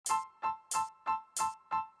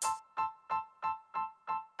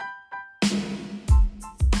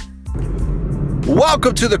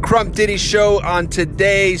Welcome to the Crump Diddy Show. On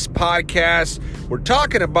today's podcast, we're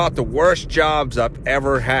talking about the worst jobs I've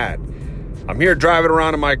ever had. I'm here driving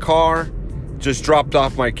around in my car, just dropped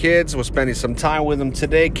off my kids, was spending some time with them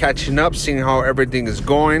today, catching up, seeing how everything is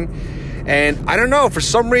going. And I don't know, for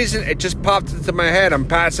some reason, it just popped into my head. I'm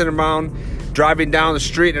passing around, driving down the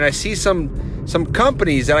street, and I see some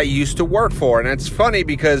companies that I used to work for. And it's funny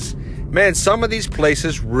because, man, some of these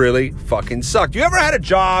places really fucking suck. You ever had a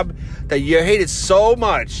job that you hated so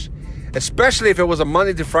much, especially if it was a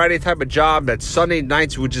Monday to Friday type of job, that Sunday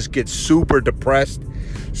nights you would just get super depressed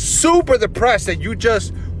that you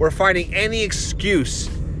just were finding any excuse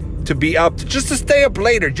to be up, just to stay up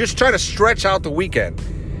later, just trying to stretch out the weekend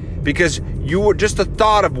because you were just the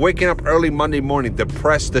thought of waking up early Monday morning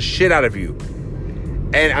depressed the shit out of you.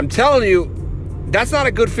 And I'm telling you, that's not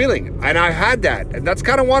a good feeling. And I had that. And that's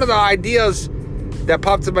kind of one of the ideas that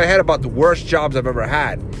popped in my head about the worst jobs I've ever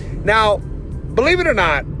had. Now, believe it or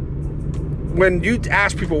not, when you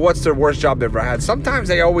ask people what's their worst job they've ever had, sometimes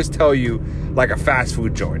they always tell you like a fast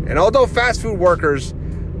food joint. And although fast food workers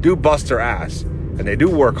do bust their ass and they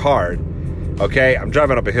do work hard, okay, I'm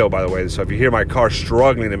driving up a hill, by the way, so if you hear my car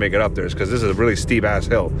struggling to make it up there, it's because this is a really steep ass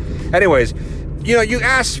hill. Anyways, you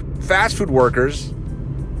ask fast food workers,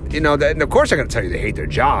 and of course they're going to tell you they hate their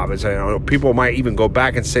job. And people might even go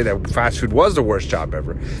back and say that fast food was the worst job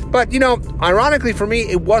ever. But, ironically for me,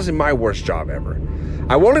 it wasn't my worst job ever.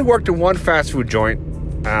 I only worked in one fast food joint.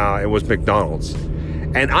 It was McDonald's.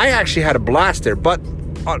 And I actually had a blast there. But,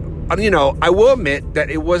 I will admit that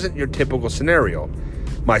it wasn't your typical scenario.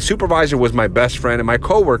 My supervisor was my best friend, and my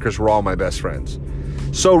coworkers were all my best friends.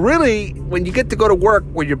 So really, when you get to go to work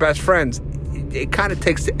with your best friends, it kind of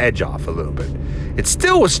takes the edge off a little bit. It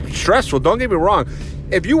still was stressful, don't get me wrong.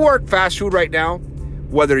 If you work fast food right now,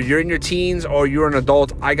 whether you're in your teens or you're an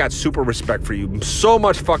adult, I got super respect for you. So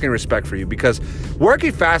much fucking respect for you, because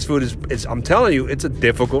working fast food is I'm telling you, it's a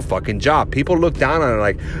difficult fucking job. People look down on it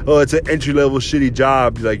like, oh, it's an entry-level shitty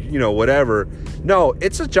job, like, whatever. No,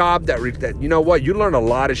 it's a job that you know what? You learn a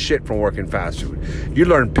lot of shit from working fast food. You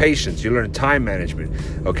learn patience. You learn time management.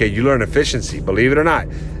 Okay, you learn efficiency, believe it or not.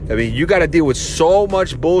 I mean, you got to deal with so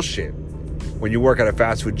much bullshit when you work at a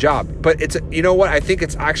fast food job. But you know what? I think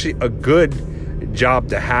it's actually a good job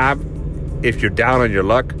to have if you're down on your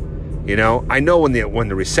luck. I know when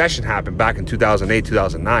the recession happened back in 2008,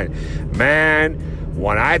 2009, man,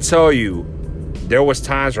 when I tell you, there was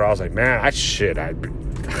times where I was like, man,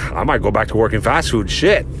 I might go back to working fast food.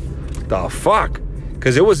 Shit, the fuck?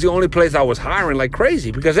 Because it was the only place I was hiring like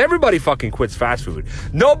crazy, because everybody fucking quits fast food.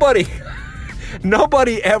 Nobody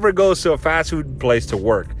ever goes to a fast food place to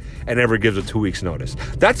work and ever gives a 2 weeks notice.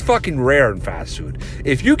 That's fucking rare in fast food.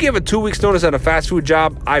 If you give a 2 weeks notice at a fast food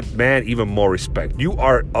job, even more respect. You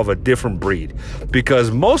are of a different breed,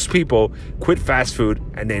 because most people quit fast food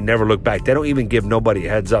and they never look back. They don't even give nobody a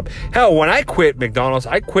heads up. Hell, when I quit McDonald's,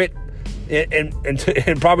 I quit in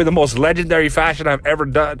probably the most legendary fashion I've ever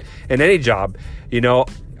done in any job,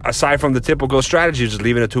 aside from the typical strategy of just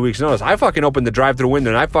leaving a 2 weeks notice. I fucking opened the drive-thru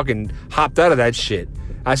window and I fucking hopped out of that shit.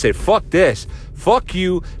 I said, fuck this. Fuck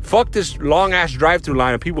you. Fuck this long-ass drive-thru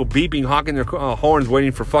line of people beeping, honking their horns,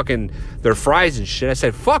 waiting for fucking their fries and shit. I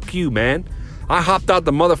said, fuck you, man. I hopped out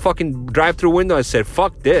the motherfucking drive-thru window. I said,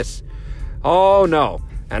 fuck this. Oh, no.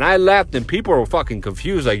 And I left, and people were fucking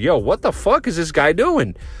confused. Like, yo, what the fuck is this guy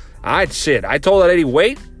doing? I told that lady,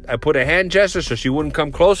 wait. I put a hand gesture so she wouldn't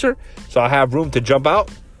come closer, so I have room to jump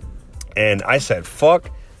out. And I said,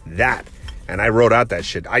 fuck that. And I wrote out that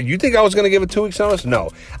shit. You think I was going to give a 2 weeks notice? No.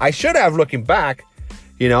 I should have, looking back,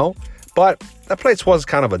 but that place was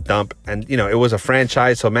kind of a dump. And, it was a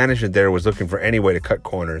franchise, so management there was looking for any way to cut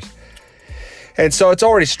corners. And so it's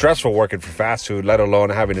already stressful working for fast food, let alone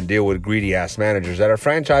having to deal with greedy-ass managers that are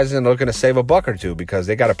franchising and looking to save a buck or two, because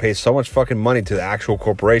they got to pay so much fucking money to the actual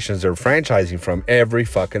corporations they're franchising from every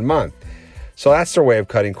fucking month. So that's their way of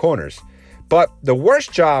cutting corners. But the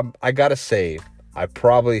worst job, I got to say, I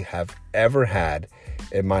probably have ever had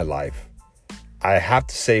in my life, I have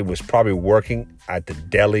to say, was probably working at the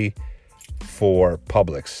deli for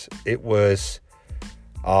Publix. It was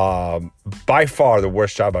by far the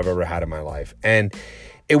worst job I've ever had in my life. And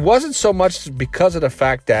it wasn't so much because of the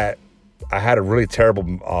fact that I had a really terrible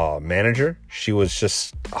manager. She was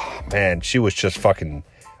just, she was just fucking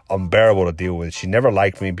unbearable to deal with. She never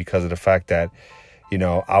liked me because of the fact that,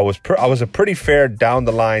 I was a pretty fair down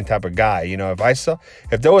the line type of guy.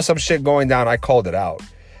 If there was some shit going down, I called it out,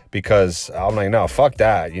 because I'm like, no, fuck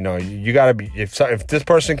that. You gotta be, if this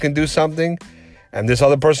person can do something and this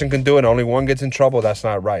other person can do it and only one gets in trouble, that's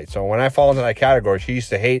not right. So when I fall into that category, she used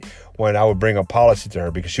to hate when I would bring up policy to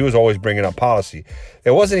her because she was always bringing up policy.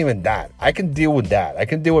 It wasn't even that. I can deal with that. I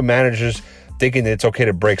can deal with managers thinking that it's okay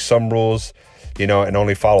to break some rules, and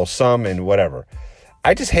only follow some and whatever.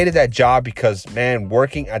 I just hated that job because, man,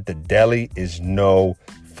 working at the deli is no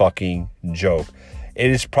fucking joke. It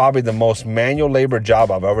is probably the most manual labor job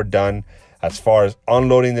I've ever done. As far as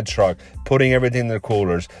unloading the truck, putting everything in the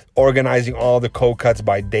coolers, organizing all the cold cuts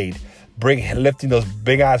by date, lifting those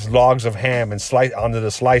big ass logs of ham and slice onto the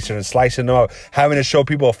slicer and slicing them up, having to show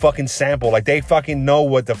people a fucking sample. Like, they fucking know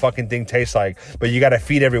what the fucking thing tastes like, but you got to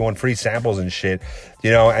feed everyone free samples and shit,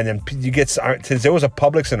 and then you get, since there was a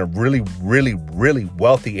Publix in a really, really, really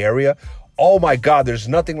wealthy area. Oh my God, there's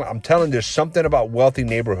nothing, I'm telling you, there's something about wealthy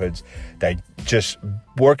neighborhoods that just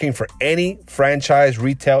working for any franchise,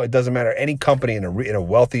 retail, it doesn't matter, any company in a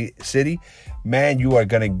wealthy city, man, you are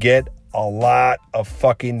going to get a lot of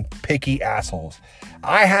fucking picky assholes.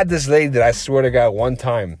 I had this lady that I swear to God, one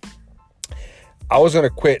time, I was going to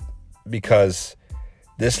quit because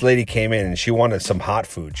this lady came in and she wanted some hot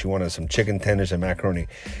food. She wanted some chicken tenders and macaroni.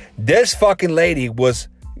 This fucking lady was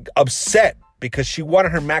upset because she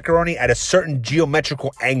wanted her macaroni at a certain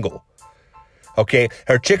geometrical angle. Okay,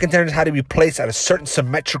 her chicken tenders had to be placed at a certain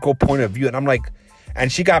symmetrical point of view. And I'm like,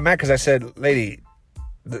 and she got mad because I said, lady,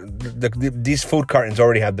 these food cartons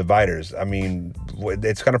already have dividers. I mean,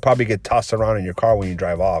 it's going to probably get tossed around in your car when you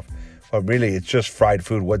drive off. But really, it's just fried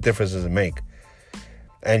food. What difference does it make?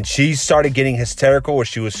 And she started getting hysterical where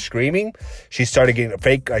she was screaming. She started getting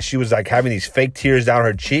fake. She was like having these fake tears down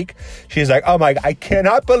her cheek. She's like, oh my, I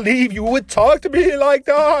cannot believe you would talk to me like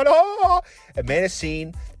that. Oh. It made a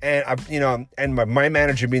scene. And my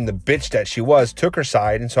manager, being the bitch that she was, took her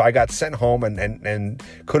side. And so I got sent home and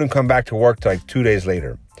couldn't come back to work till like 2 days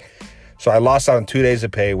later. So I lost out on 2 days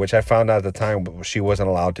of pay, which I found out at the time she wasn't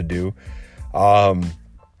allowed to do.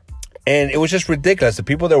 And it was just ridiculous. The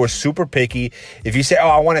people that were super picky. If you say, oh,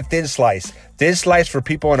 I want a thin slice. Thin slice for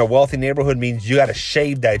people in a wealthy neighborhood means you got to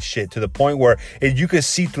shave that shit to the point where you can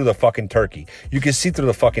see through the fucking turkey. You can see through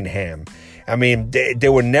the fucking ham. I mean, they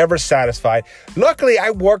were never satisfied. Luckily, I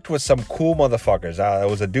worked with some cool motherfuckers. There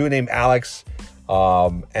was a dude named Alex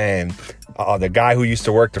and the guy who used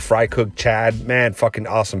to work, the fry cook, Chad. Man, fucking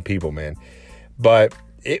awesome people, man. But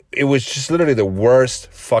it was just literally the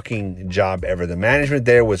worst fucking job ever. The management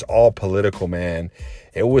there was all political, man.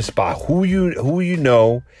 It was about who you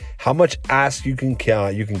know, how much ass you can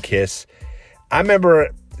kiss. I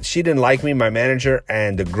remember she didn't like me, my manager,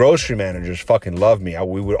 and the grocery managers fucking loved me.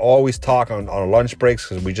 We would always talk on our lunch breaks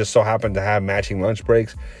because we just so happened to have matching lunch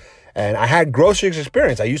breaks. And I had grocery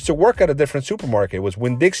experience. I used to work at a different supermarket. It was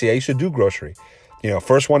Winn-Dixie. I used to do grocery.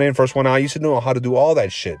 First one in, first one out. I used to know how to do all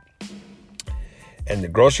that shit. And the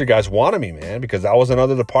grocery guys wanted me, man, because that was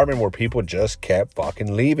another department where people just kept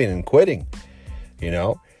fucking leaving and quitting,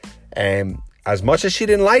 And as much as she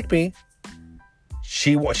didn't like me,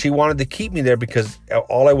 she wanted to keep me there because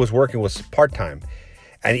all I was working was part-time.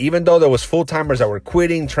 And even though there was full-timers that were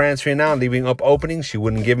quitting, transferring out, leaving up openings, she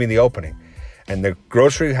wouldn't give me the opening. And the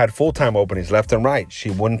grocery had full-time openings left and right.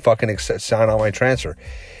 She wouldn't fucking sign on my transfer.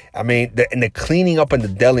 I mean, the cleaning up in the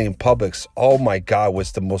deli in Publix, oh my God,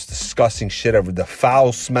 was the most disgusting shit ever. The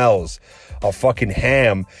foul smells of fucking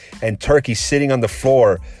ham and turkey sitting on the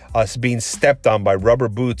floor, us being stepped on by rubber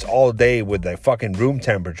boots all day with the fucking room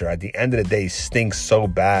temperature. At the end of the day, stinks so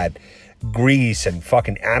bad. Grease and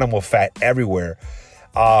fucking animal fat everywhere.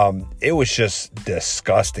 It was just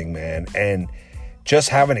disgusting, man. And just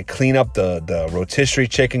having to clean up the rotisserie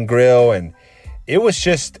chicken grill, and it was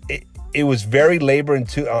just... It was very labor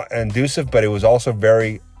inducive, but it was also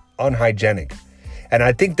very unhygienic. And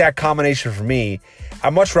I think that combination for me,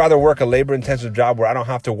 I'd much rather work a labor-intensive job where I don't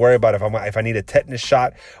have to worry about if I need a tetanus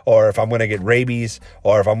shot, or if I'm going to get rabies,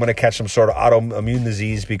 or if I'm going to catch some sort of autoimmune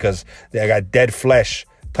disease because I got dead flesh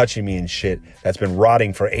touching me and shit that's been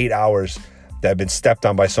rotting for 8 hours, that have been stepped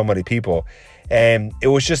on by so many people. And it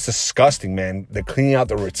was just disgusting, man. The cleaning out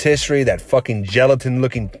the rotisserie, that fucking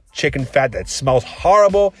gelatin-looking chicken fat that smells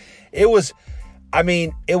horrible. It was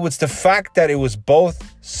the fact that it was both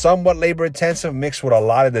somewhat labor-intensive mixed with a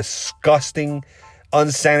lot of disgusting,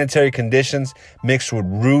 unsanitary conditions mixed with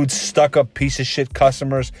rude, stuck-up piece of shit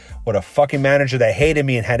customers with a fucking manager that hated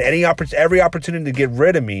me and had every opportunity to get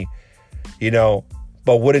rid of me,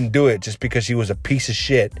 but wouldn't do it just because he was a piece of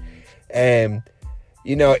shit. And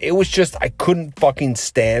it was just, I couldn't fucking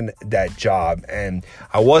stand that job. And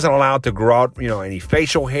I wasn't allowed to grow out, any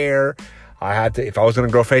facial hair. I had to, if I was going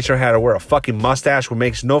to grow facial hair, I had to wear a fucking mustache, which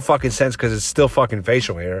makes no fucking sense because it's still fucking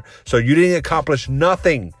facial hair. So you didn't accomplish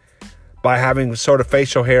nothing by having sort of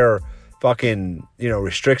facial hair fucking,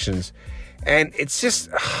 restrictions. And it's just,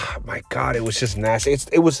 oh my God, it was just nasty.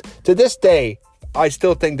 It was, to this day, I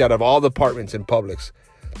still think that of all departments in Publix,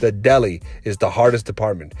 the deli is the hardest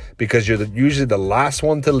department because you're usually the last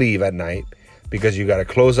one to leave at night because you got to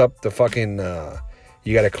close up the fucking, the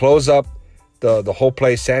whole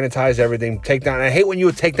place, sanitize everything, take down. I hate when you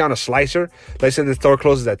would take down a slicer. Let's say the store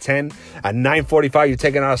closes at 10. At 9:45, you're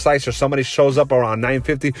taking out a slicer. Somebody shows up around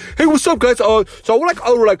 9:50. Hey, what's up, guys? So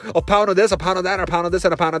we're like a pound of this, a pound of that, a pound of this,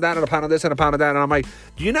 and a pound of that, and a pound of this, and a pound of that. And I'm like,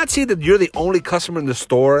 do you not see that you're the only customer in the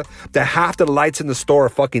store, that half the lights in the store are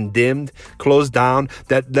fucking dimmed, closed down,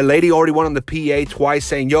 that the lady already went on the PA twice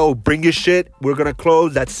saying, yo, bring your shit. We're going to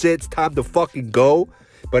close. That's it. It's time to fucking go.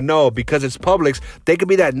 But no, because it's Publix, they could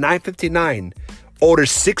be there at 9:59, order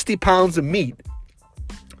 60 pounds of meat,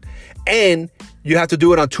 and you have to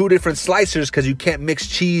do it on 2 different slicers because you can't mix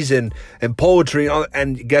cheese and poultry.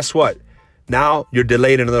 And guess what? Now you're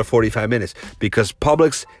delayed another 45 minutes because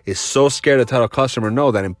Publix is so scared to tell a customer no,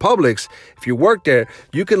 that in Publix, if you work there,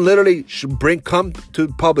 you can literally come to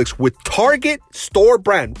Publix with Target store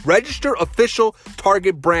brand, register official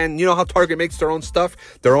Target brand. You know how Target makes their own stuff,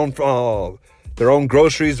 their own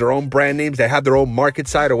groceries, their own brand names. They have their own market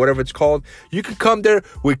site or whatever it's called. You can come there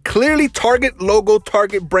with clearly Target logo,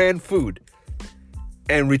 Target brand food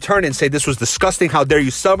and return it and say, this was disgusting. How dare you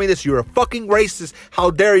sell me this? You're a fucking racist. How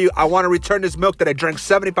dare you? I want to return this milk that I drank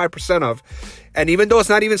 75% of. And even though it's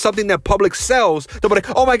not even something that Publix sells, they'll be like,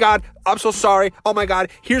 oh my God, I'm so sorry. Oh my God,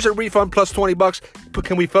 here's a refund plus $20. But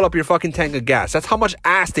can we fill up your fucking tank of gas? That's how much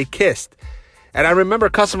ass they kissed. And I remember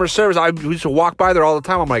customer service, I used to walk by there all the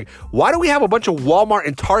time. I'm like, why do we have a bunch of Walmart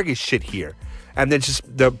and Target shit here? And then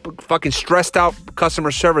just the fucking stressed out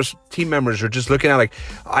customer service team members are just looking at like,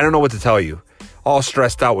 I don't know what to tell you. All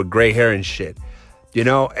stressed out with gray hair and shit.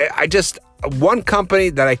 One company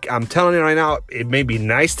that I'm telling you right now, it may be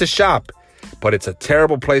nice to shop, but it's a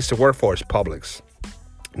terrible place to work for, is Publix.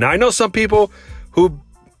 Now, I know some people who,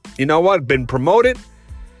 been promoted,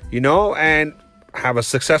 and have a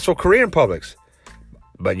successful career in Publix.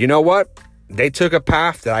 But you know what? They took a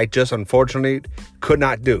path that I just unfortunately could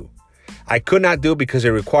not do. I could not do because it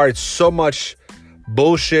required so much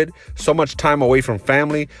bullshit, so much time away from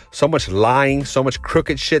family, so much lying, so much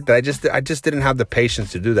crooked shit that I just didn't have the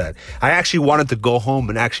patience to do that. I actually wanted to go home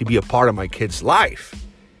and actually be a part of my kid's life.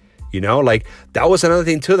 That was another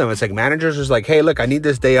thing to them. It's like managers was like, hey, look, I need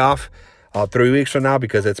this day off 3 weeks from now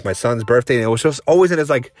because it's my son's birthday. And it was just always, and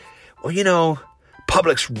it's like, well,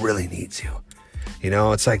 Publix really needs you.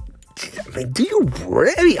 It's like, do you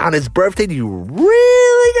really, on his birthday, do you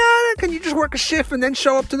really got it? Can you just work a shift and then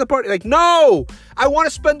show up to the party? Like, no, I want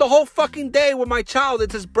to spend the whole fucking day with my child.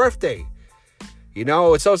 It's his birthday.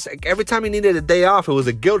 It's like every time he needed a day off, it was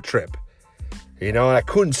a guilt trip. And I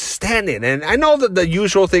couldn't stand it. And I know that the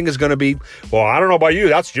usual thing is going to be, well, I don't know about you.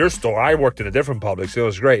 That's your store. I worked in a different Publix. So it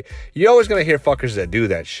was great. You're always going to hear fuckers that do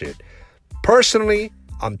that shit. Personally,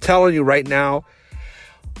 I'm telling you right now,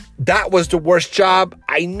 that was the worst job.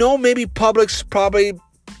 I know maybe Publix probably,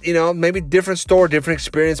 maybe different store, different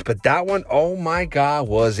experience. But that one, oh my God,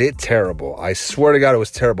 was it terrible. I swear to God, it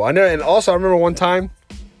was terrible. And also, I remember one time,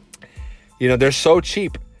 they're so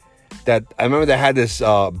cheap that I remember they had this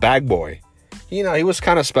bag boy. He was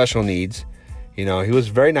kind of special needs. He was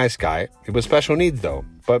a very nice guy. He was special needs, though.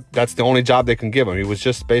 But that's the only job they can give him. He was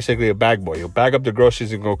just basically a bag boy. He'll bag up the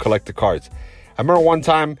groceries and go collect the cards. I remember one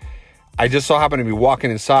time, I just so happened to be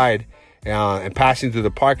walking inside and passing through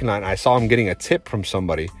the parking lot, and I saw him getting a tip from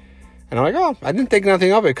somebody. And I'm like, oh, I didn't think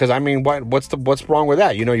nothing of it, because, what's wrong with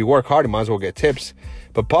that? You work hard, you might as well get tips.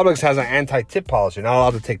 But Publix has an anti-tip policy. You're not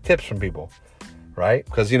allowed to take tips from people, right?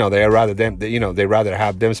 Because, they'd rather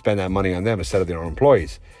have them spend that money on them instead of their own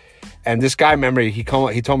employees. And this guy, remember, he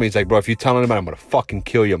told me, he's like, bro, if you tell anybody, I'm going to fucking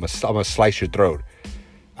kill you. I'm going to slice your throat.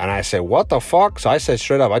 And I said, what the fuck? So I said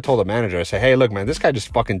straight up, I told the manager, I said, hey, look, man, this guy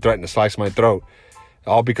just fucking threatened to slice my throat.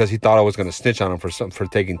 All because he thought I was going to snitch on him for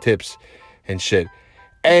taking tips and shit.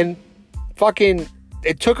 And fucking,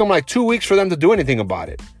 it took him like 2 weeks for them to do anything about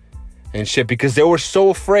it and shit, because they were so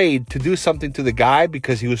afraid to do something to the guy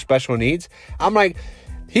because he was special needs. I'm like,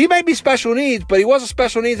 he may be special needs, but he wasn't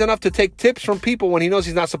special needs enough to take tips from people when he knows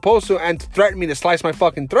he's not supposed to, and to threaten me to slice my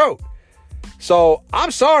fucking throat. So I'm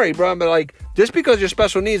sorry, bro, but just because you're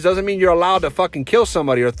special needs doesn't mean you're allowed to fucking kill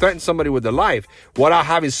somebody or threaten somebody with their life without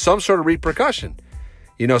having some sort of repercussion.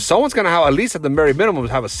 Someone's going to have, at least at the very minimum,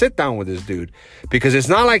 have a sit down with this dude, because it's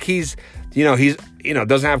not like he's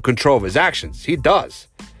doesn't have control of his actions. He does.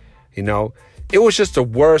 It was just the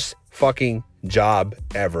worst fucking job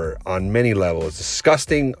ever on many levels.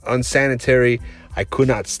 Disgusting, unsanitary. I could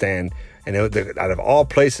not stand. And out of all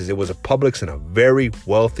places, it was a Publix in a very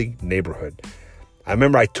wealthy neighborhood. I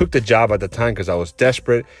remember I took the job at the time because I was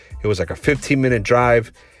desperate. It was like a 15-minute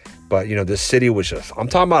drive. But, this city was just, I'm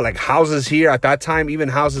talking about like houses here at that time, even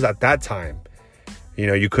houses at that time.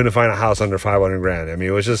 You couldn't find a house under 500 grand. I mean,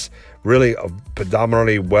 it was just really a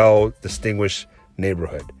predominantly well-distinguished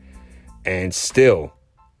neighborhood. And still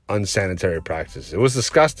unsanitary practices. It was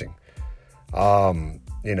disgusting. Another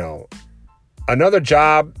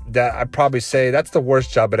job that I'd probably say that's the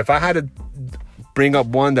worst job. But if I had to bring up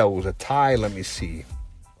one that was a tie, let me see.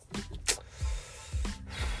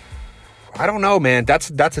 I don't know, man. That's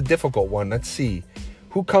a difficult one. Let's see.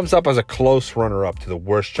 Who comes up as a close runner-up to the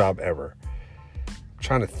worst job ever? I'm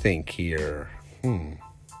trying to think here.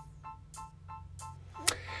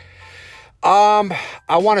 I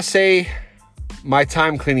want to say my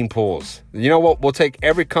time cleaning pools. You know what? We'll take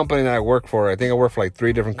every company that I work for. I think I worked for like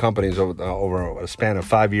 3 different companies over a span of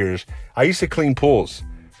 5 years. I used to clean pools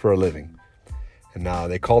for a living. And now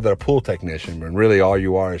they called it a pool technician, but really all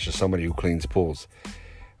you are is just somebody who cleans pools.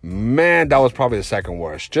 Man, that was probably the second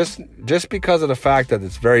worst. Just because of the fact that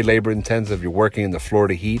it's very labor intensive. You're working in the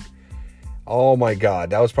Florida heat. Oh my God,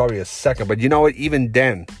 that was probably a second. But you know what? Even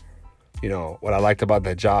then, what I liked about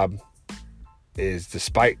that job is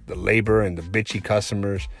despite the labor and the bitchy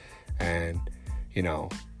customers and,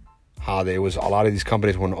 how there was a lot of these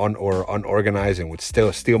companies were unorganized and would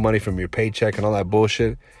still steal money from your paycheck and all that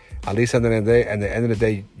bullshit. At least at the end of the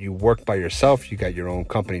day, you work by yourself. You got your own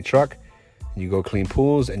company truck. And you go clean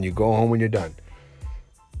pools and you go home when you're done.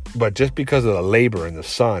 But just because of the labor and the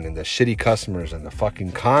sun and the shitty customers and the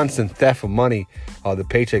fucking constant theft of money of the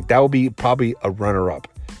paycheck, that would be probably a runner-up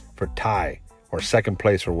for tie or second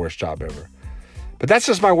place for worst job ever. But that's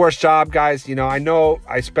just my worst job, guys. I know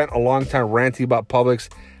I spent a long time ranting about Publix,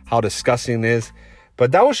 how disgusting it is.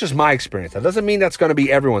 But that was just my experience. That doesn't mean that's going to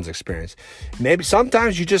be everyone's experience. Maybe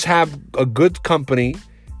sometimes you just have a good company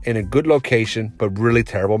in a good location, but really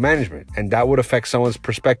terrible management. And that would affect someone's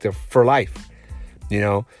perspective for life.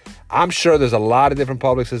 I'm sure there's a lot of different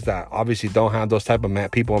Publixes that obviously don't have those type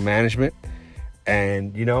of people in management.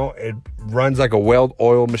 And, it runs like a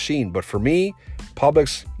well-oiled machine. But for me,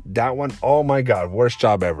 Publix, that one, oh my God, worst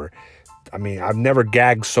job ever. I mean, I've never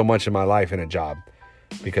gagged so much in my life in a job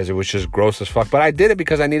because it was just gross as fuck. But I did it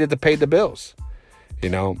because I needed to pay the bills,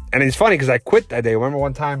 And it's funny because I quit that day. Remember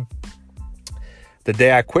one time, the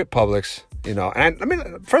day I quit Publix, and I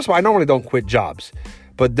mean, first of all, I normally don't quit jobs,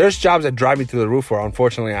 but there's jobs that drive me through the roof where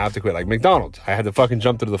unfortunately I have to quit, like McDonald's. I had to fucking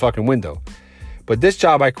jump through the fucking window. But this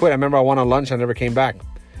job I quit. I remember I went on lunch. I never came back,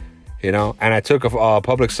 and I took a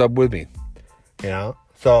Publix sub with me,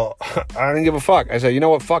 so I didn't give a fuck. I said, you know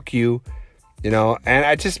what? Fuck you, and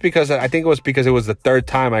I think it was because it was the third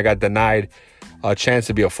time I got denied a chance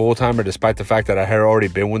to be a full-timer, despite the fact that I had already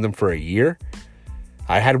been with them for a year.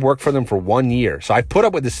 I had worked for them for 1 year. So I put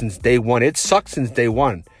up with it since day one. It sucked since day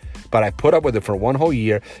one. But I put up with it for 1 whole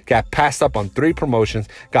year. Got passed up on 3 promotions.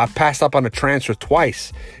 Got passed up on a transfer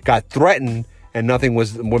twice. Got threatened and nothing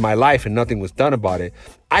was with my life and nothing was done about it.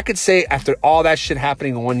 I could say after all that shit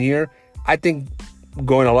happening in 1 year, I think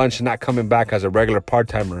going to lunch and not coming back as a regular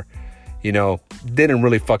part-timer, didn't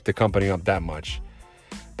really fuck the company up that much.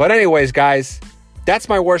 But anyways, guys, that's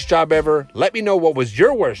my worst job ever. Let me know what was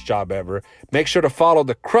your worst job ever. Make sure to follow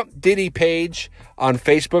the Crump Diddy page on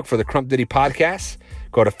Facebook for the Crump Diddy podcast.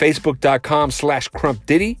 Go to facebook.com/Crump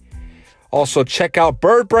Diddy. Also, check out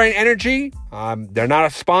Bird Brain Energy. They're not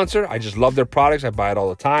a sponsor. I just love their products. I buy it all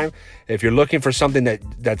the time. If you're looking for something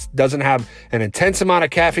that doesn't have an intense amount of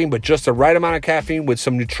caffeine, but just the right amount of caffeine with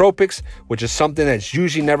some nootropics, which is something that's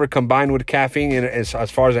usually never combined with caffeine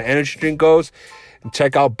as far as an energy drink goes,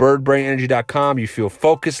 check out birdbrainenergy.com. You feel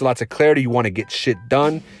focused, lots of clarity. You want to get shit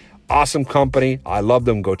done. Awesome company. I love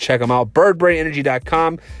them. Go check them out.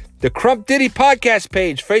 birdbrainenergy.com. The Crump Diddy podcast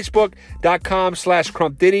page,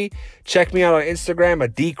 facebook.com/Crump Diddy. Check me out on Instagram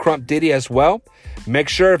at @DCrumpDiddy as well. Make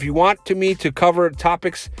sure if you want me to cover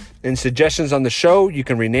topics and suggestions on the show, you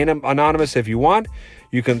can rename them anonymous if you want.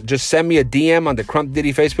 You can just send me a DM on the Crump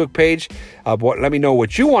Diddy Facebook page. Let me know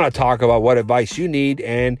what you want to talk about, what advice you need.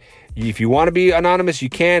 And if you want to be anonymous, you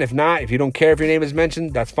can. If not, if you don't care if your name is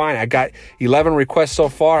mentioned, that's fine. I got 11 requests so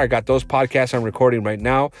far. I got those podcasts I'm recording right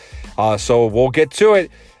now. So we'll get to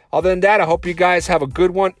it. Other than that, I hope you guys have a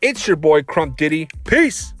good one. It's your boy, Crump Diddy.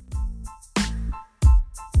 Peace.